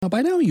Now,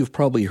 by now, you've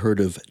probably heard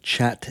of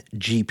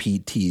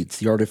ChatGPT. It's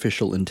the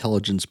artificial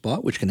intelligence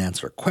bot which can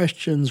answer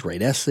questions,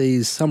 write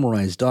essays,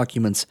 summarize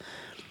documents,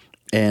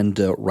 and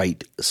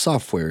write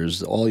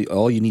softwares.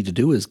 All you need to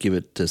do is give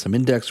it some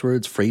index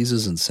words,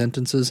 phrases, and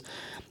sentences.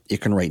 It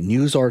can write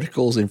news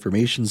articles,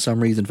 information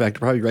summaries. In fact,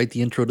 probably write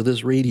the intro to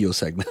this radio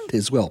segment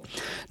as well.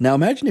 Now,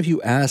 imagine if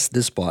you asked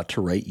this bot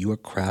to write you a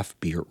craft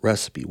beer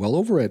recipe. Well,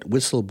 over at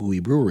Whistle Buoy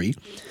Brewery,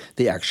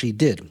 they actually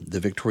did. The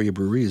Victoria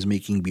Brewery is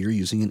making beer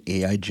using an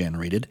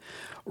AI-generated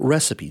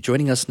recipe.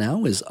 Joining us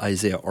now is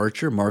Isaiah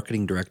Archer,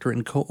 Marketing Director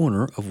and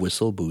co-owner of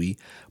Whistle Buoy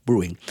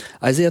Brewing.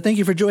 Isaiah, thank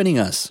you for joining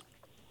us.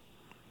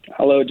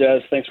 Hello,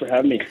 Jez. Thanks for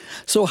having me.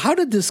 So how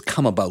did this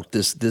come about,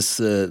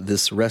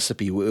 this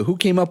recipe? Who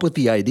came up with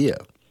the idea?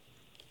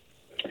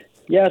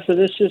 Yeah, so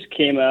this just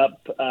came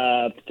up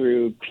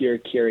through pure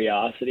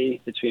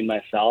curiosity between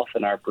myself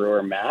and our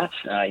brewer, Matt.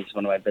 He's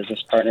one of my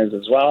business partners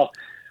as well.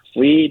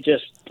 We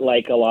just,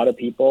 like a lot of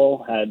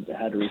people,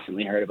 had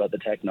recently heard about the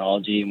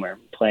technology, and we're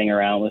playing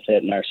around with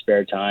it in our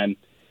spare time,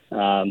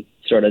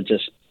 sort of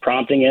just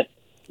prompting it,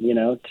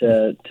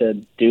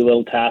 to do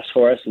little tasks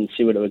for us and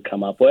see what it would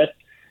come up with.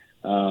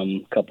 A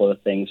couple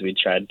of things we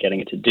tried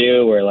getting it to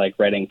do were like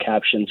writing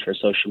captions for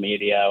social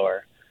media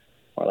or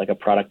like a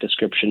product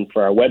description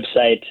for our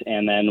website.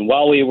 And then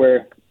while we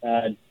were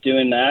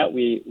doing that,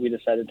 we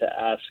decided to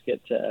ask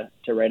it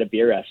to write a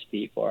beer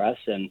recipe for us.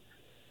 And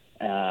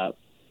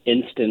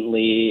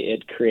instantly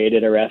it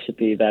created a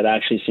recipe that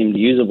actually seemed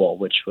usable,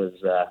 which was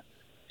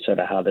sort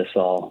of how this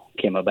all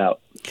came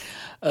about.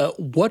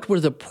 What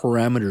were the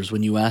parameters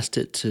when you asked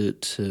it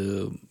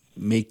to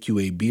make you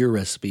a beer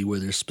recipe? Were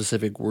there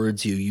specific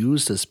words you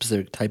used, a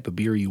specific type of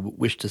beer you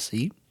wish to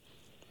see?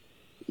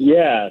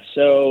 Yeah,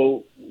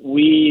 so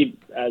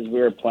as we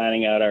were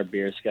planning out our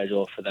beer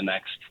schedule for the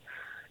next,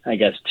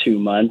 2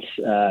 months,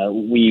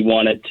 we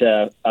wanted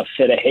to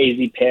fit a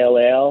hazy pale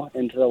ale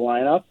into the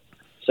lineup.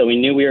 So we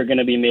knew we were going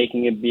to be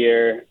making a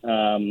beer,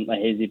 a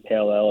hazy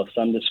pale ale of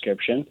some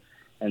description.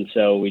 And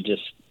so we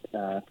just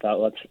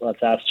thought, let's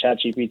ask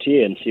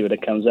ChatGPT and see what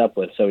it comes up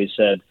with. So we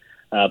said,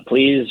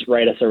 please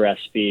write us a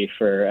recipe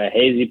for a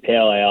hazy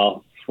pale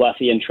ale,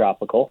 fluffy and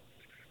tropical.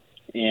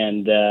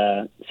 And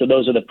so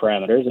those are the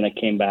parameters, and it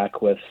came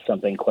back with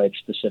something quite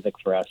specific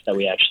for us that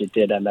we actually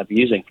did end up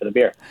using for the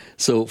beer.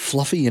 So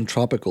fluffy and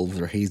tropical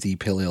for hazy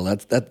pale ale.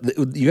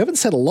 That you haven't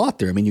said a lot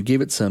there. I mean, you gave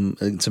it some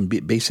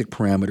basic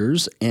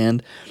parameters,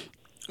 and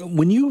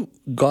when you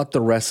got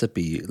the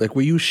recipe,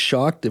 were you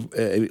shocked?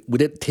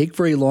 Would it take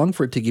very long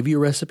for it to give you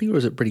a recipe, or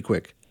was it pretty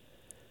quick?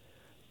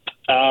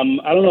 I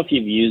don't know if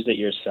you've used it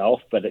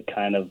yourself, but it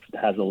kind of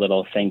has a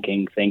little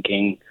thinking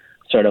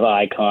sort of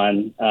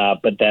icon,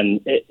 but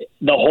then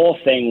the whole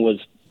thing was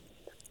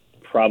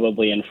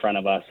probably in front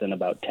of us in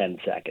about 10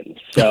 seconds.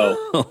 So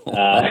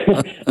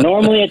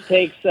normally it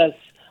takes us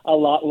a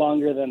lot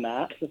longer than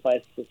that,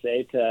 suffice to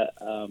say, to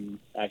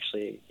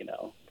actually,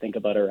 think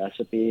about a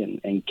recipe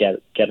and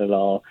get it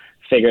all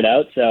figured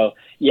out. So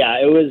yeah,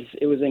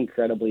 it was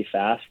incredibly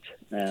fast.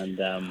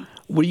 And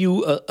were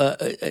you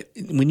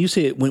when you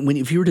say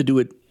if you were to do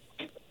it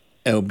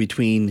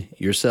between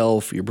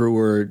yourself, your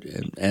brewer,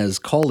 and as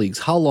colleagues,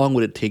 how long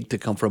would it take to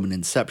come from an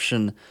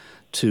inception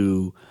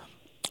to,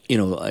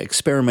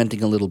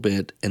 experimenting a little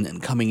bit and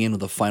then coming in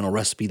with a final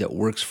recipe that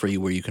works for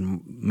you where you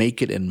can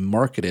make it and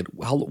market it?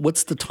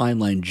 What's the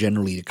timeline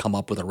generally to come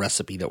up with a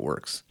recipe that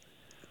works?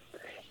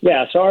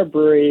 Yeah, so our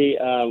brewery,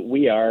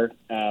 we are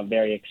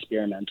very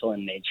experimental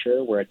in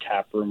nature. We're a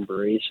taproom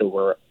brewery, so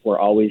we're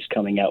always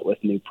coming out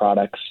with new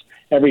products.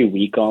 Every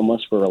week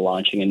almost, we're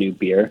launching a new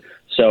beer.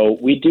 So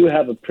we do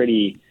have a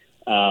pretty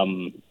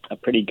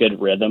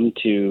good rhythm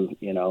to,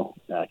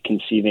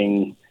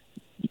 conceiving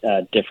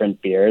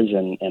different beers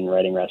and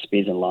writing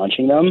recipes and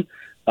launching them.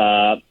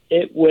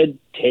 It would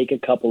take a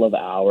couple of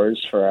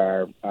hours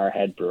for our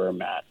head brewer,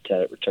 Matt,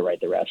 to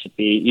write the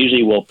recipe.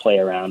 Usually we'll play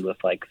around with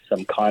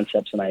some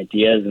concepts and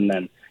ideas, and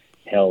then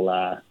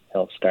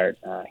he'll start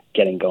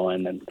getting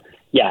going. And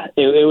yeah,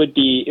 it would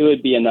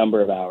be a number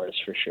of hours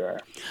for sure.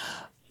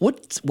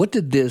 What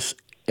did this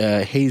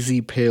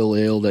hazy pale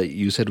ale that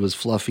you said was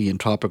fluffy and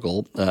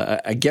tropical,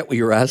 I get what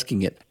you're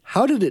asking it.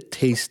 How did it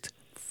taste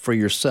for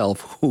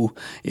yourself, who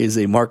is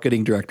a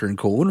marketing director and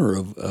co-owner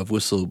of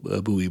Whistle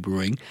Buoy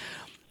Brewing?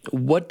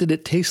 What did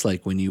it taste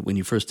like when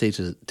you first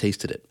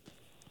tasted it?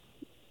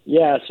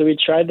 Yeah, so we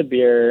tried the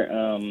beer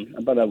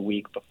about a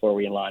week before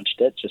we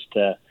launched it, just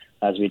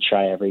as we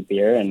try every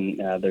beer. And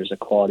there's a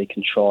quality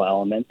control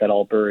element that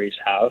all breweries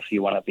have.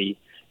 You want to be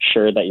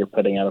sure that you're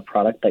putting out a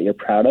product that you're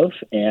proud of.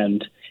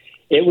 And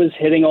it was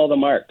hitting all the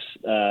marks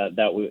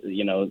the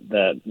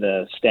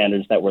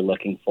standards that we're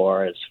looking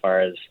for as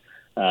far as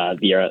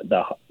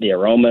the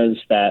aromas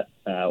that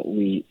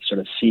we sort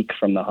of seek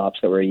from the hops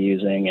that we're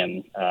using,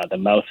 and the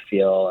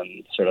mouthfeel,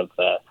 and sort of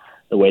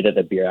the way that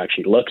the beer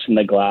actually looks in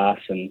the glass,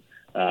 and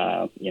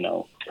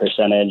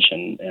percentage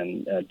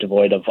and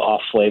devoid of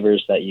off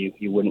flavors that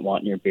you wouldn't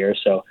want in your beer.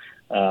 So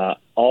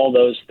all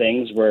those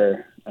things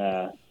were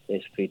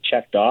basically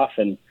checked off,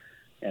 and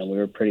and we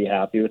were pretty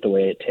happy with the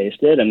way it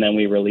tasted. And then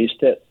we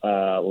released it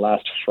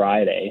last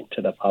Friday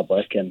to the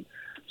public, and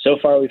so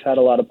far we've had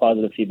a lot of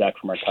positive feedback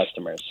from our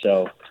customers.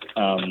 So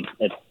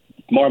it's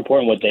more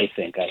important what they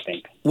think, I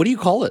think. What do you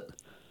call it?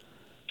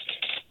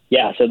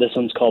 Yeah, so this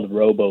one's called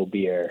Robo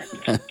Beer.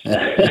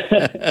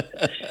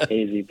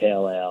 Hazy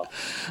Pale Ale.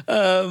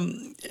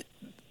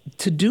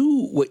 To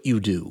do what you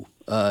do,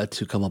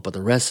 to come up with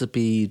a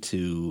recipe,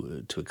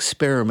 to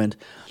experiment,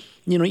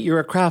 you're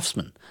a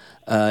craftsman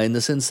in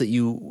the sense that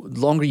the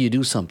longer you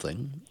do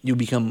something, you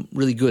become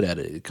really good at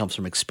it. It comes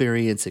from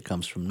experience, it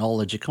comes from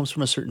knowledge, it comes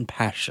from a certain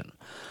passion.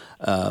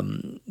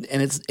 And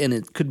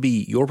it could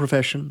be your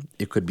profession,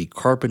 it could be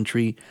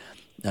carpentry,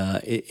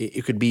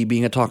 it could be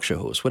being a talk show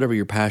host, whatever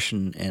your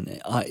passion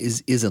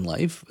is in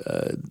life.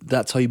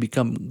 That's how you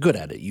become good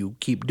at it. You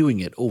keep doing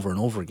it over and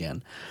over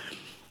again.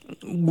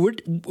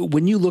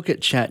 When you look at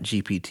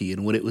ChatGPT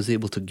and what it was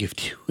able to give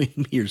to you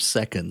in mere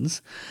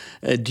seconds,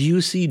 do you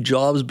see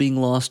jobs being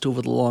lost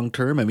over the long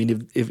term? I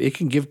mean, if it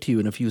can give to you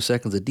in a few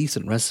seconds a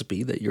decent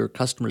recipe that your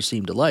customers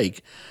seem to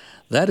like,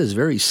 that is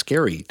very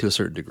scary to a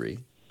certain degree.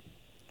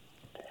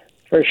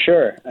 For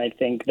sure. I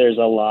think there's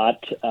a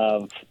lot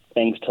of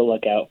things to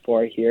look out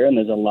for here, and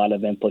there's a lot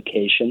of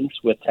implications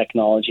with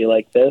technology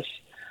like this.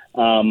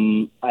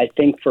 I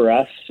think for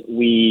us,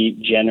 we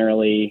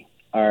generally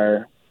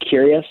are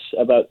curious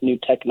about new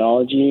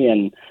technology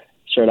and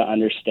sort of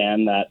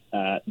understand that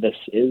this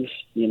is,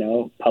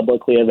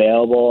 publicly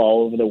available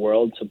all over the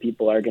world, so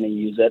people are going to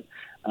use it.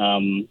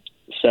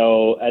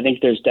 So I think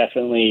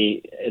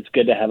it's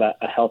good to have a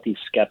healthy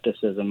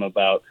skepticism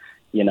about,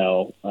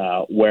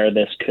 where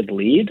this could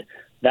lead.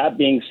 That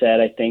being said,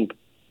 I think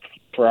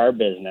for our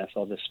business,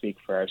 I'll just speak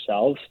for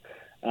ourselves,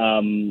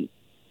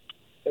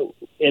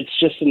 it's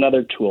just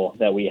another tool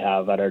that we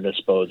have at our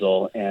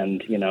disposal.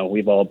 And,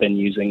 we've all been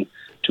using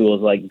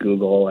tools like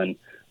Google, and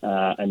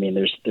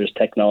there's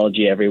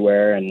technology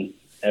everywhere, and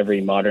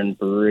every modern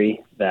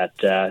brewery that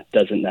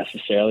doesn't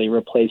necessarily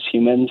replace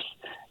humans.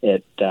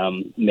 It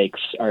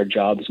makes our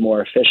jobs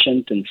more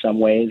efficient in some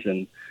ways.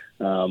 And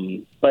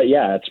but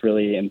yeah, it's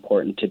really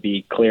important to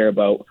be clear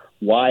about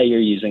why you're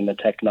using the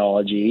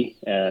technology.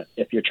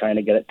 If you're trying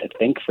to get it to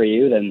think for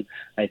you, then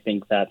I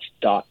think that's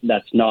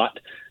not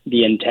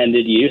the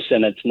intended use,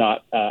 and it's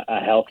not a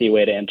healthy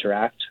way to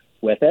interact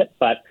with it.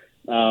 But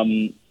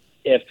I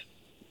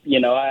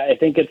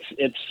think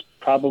it's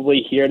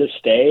probably here to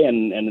stay,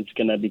 and it's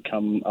going to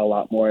become a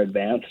lot more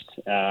advanced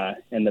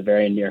in the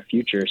very near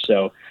future.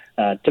 So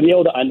to be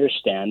able to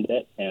understand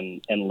it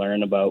and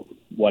learn about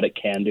what it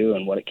can do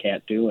and what it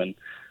can't do and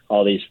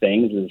all these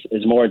things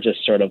is more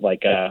just sort of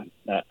like a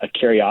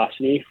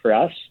curiosity for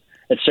us.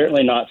 It's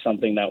certainly not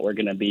something that we're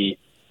going to be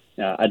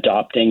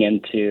adopting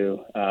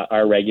into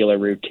our regular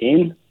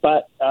routine,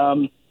 but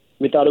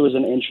we thought it was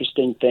an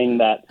interesting thing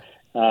that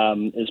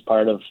is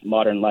part of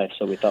modern life,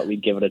 so we thought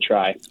we'd give it a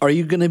try. Are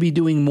you going to be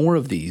doing more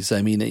of these?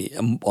 I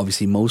mean,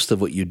 obviously most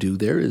of what you do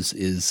there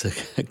is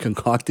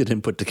concocted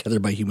and put together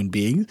by human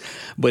beings,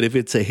 but if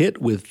it's a hit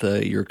with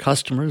your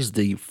customers,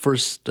 the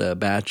first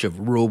batch of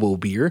Robo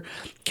Beer,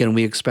 can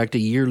we expect a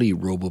yearly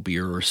Robo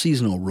Beer or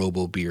seasonal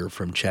Robo Beer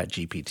from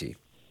ChatGPT?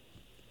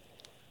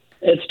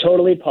 It's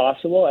totally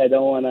possible. I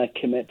don't want to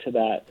commit to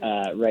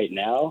that right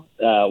now.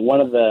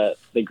 One of the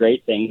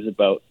great things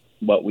about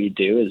what we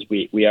do is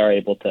we are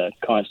able to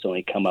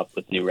constantly come up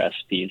with new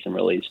recipes and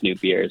release new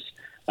beers.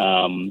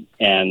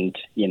 And,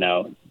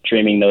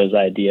 dreaming those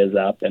ideas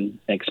up and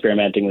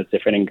experimenting with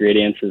different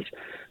ingredients is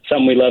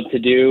something we love to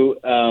do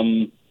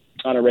on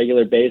a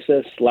regular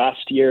basis.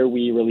 Last year,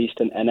 we released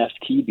an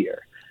NFT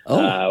beer.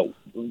 And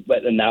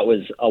that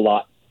was a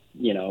lot,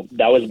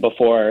 that was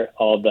before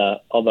all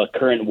the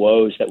current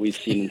woes that we've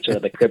seen in sort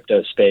of the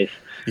crypto space.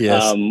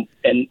 Yes. And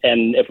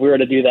if we were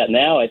to do that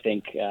now, I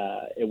think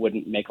it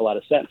wouldn't make a lot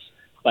of sense.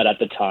 But at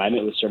the time,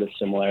 it was sort of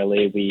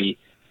similarly,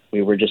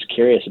 we were just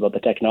curious about the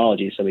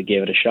technology, so we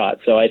gave it a shot.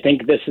 So I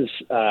think this is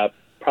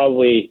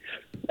probably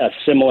a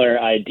similar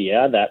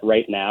idea that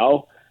right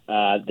now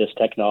this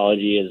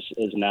technology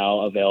is now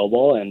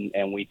available,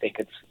 and we think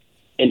it's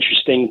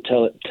interesting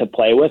to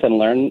play with and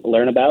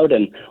learn about,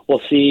 and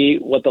we'll see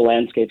what the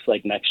landscape's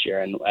like next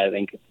year. And I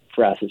think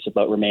for us, it's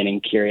about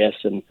remaining curious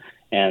and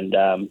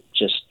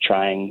just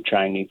trying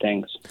new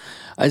things.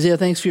 Isaiah,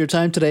 thanks for your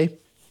time today.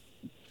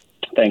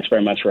 Thanks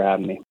very much for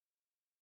having me.